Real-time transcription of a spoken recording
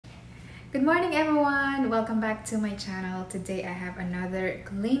Good morning everyone! Welcome back to my channel. Today I have another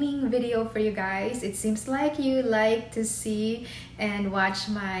cleaning video for you guys. It seems like you like to see and watch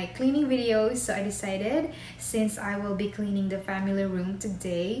my cleaning videos, so I decided since I will be cleaning the family room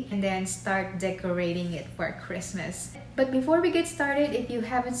today and then start decorating it for Christmas. But before we get started, if you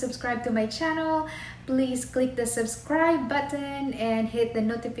haven't subscribed to my channel, please click the subscribe button and hit the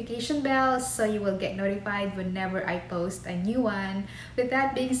notification bell so you will get notified whenever I post a new one. With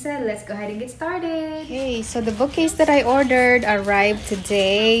that being said, let's go ahead and get started. Okay, so the bookcase that I ordered arrived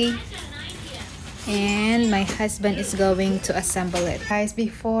today and my husband is going to assemble it. Guys,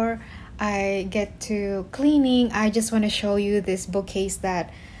 before I get to cleaning, I just want to show you this bookcase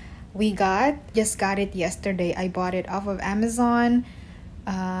that we just got it yesterday. I bought it off of Amazon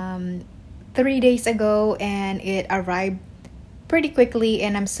 3 days ago and it arrived pretty quickly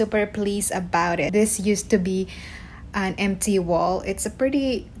and I'm super pleased about it. This used to be an empty wall. It's a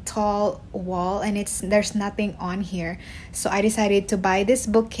pretty tall wall and there's nothing on here, so I decided to buy this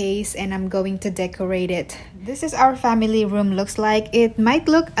bookcase and I'm going to decorate it. This is our family room looks like. It might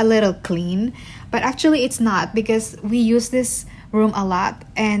look a little clean, but actually it's not because we use this room a lot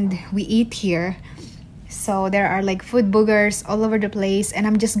and we eat here, so there are like food boogers all over the place and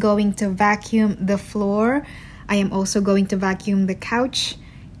I'm just going to vacuum the floor. I am also going to vacuum the couch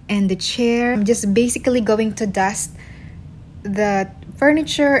and the chair. I'm just basically going to dust the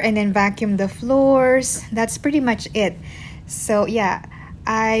furniture and then vacuum the floors. That's pretty much it. So yeah,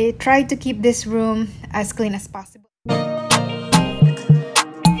 I tried to keep this room as clean as possible.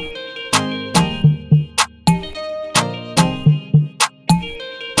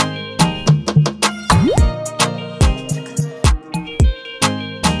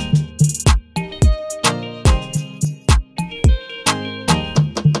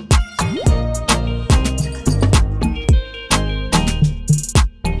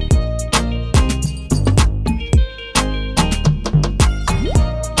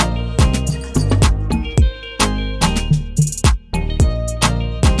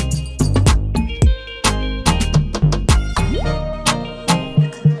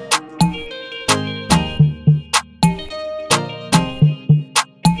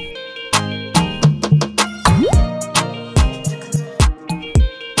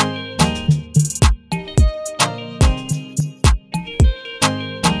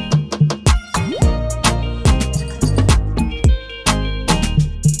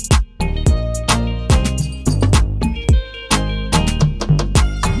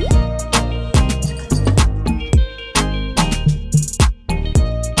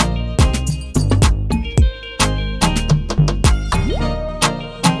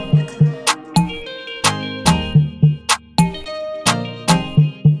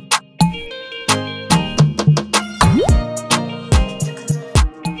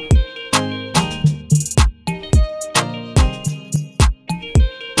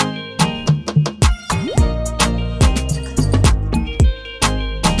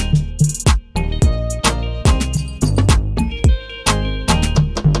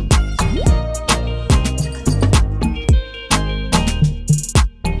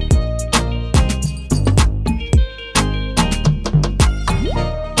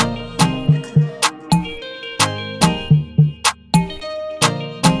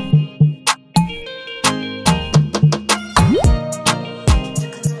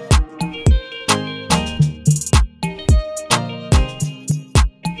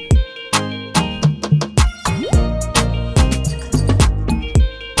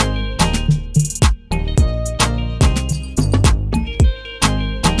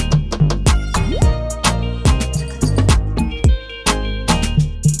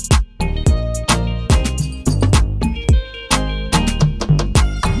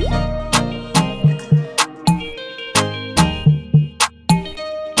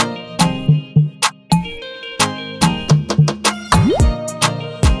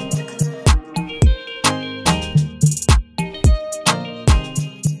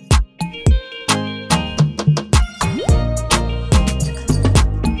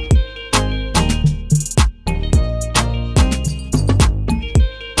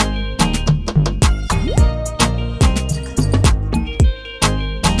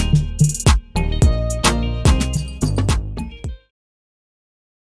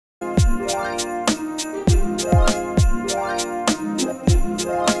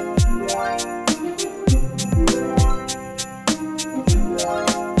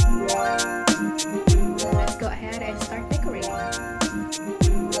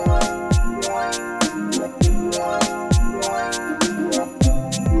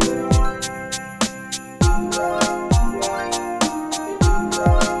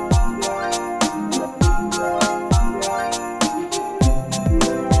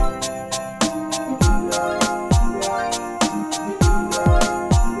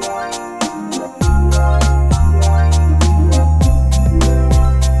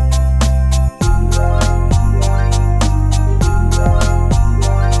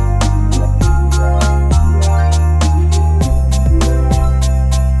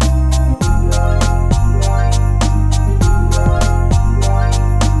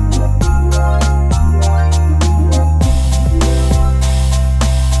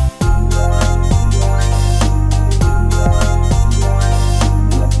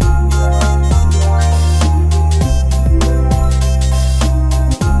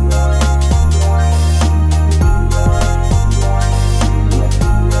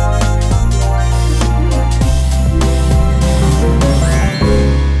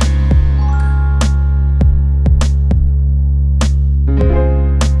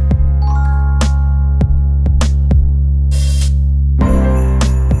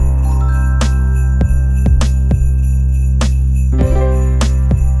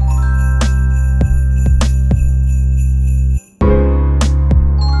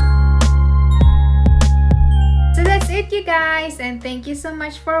 and thank you so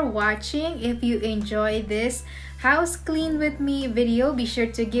much for watching. If you enjoyed this house clean with me video, be sure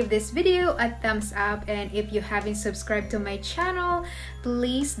to give this video a thumbs up, and if you haven't subscribed to my channel,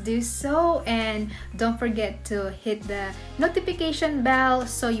 please do so, and don't forget to hit the notification bell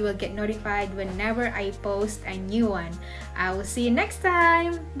so you will get notified whenever I post a new one. I will see you next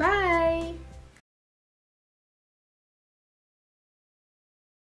time. Bye.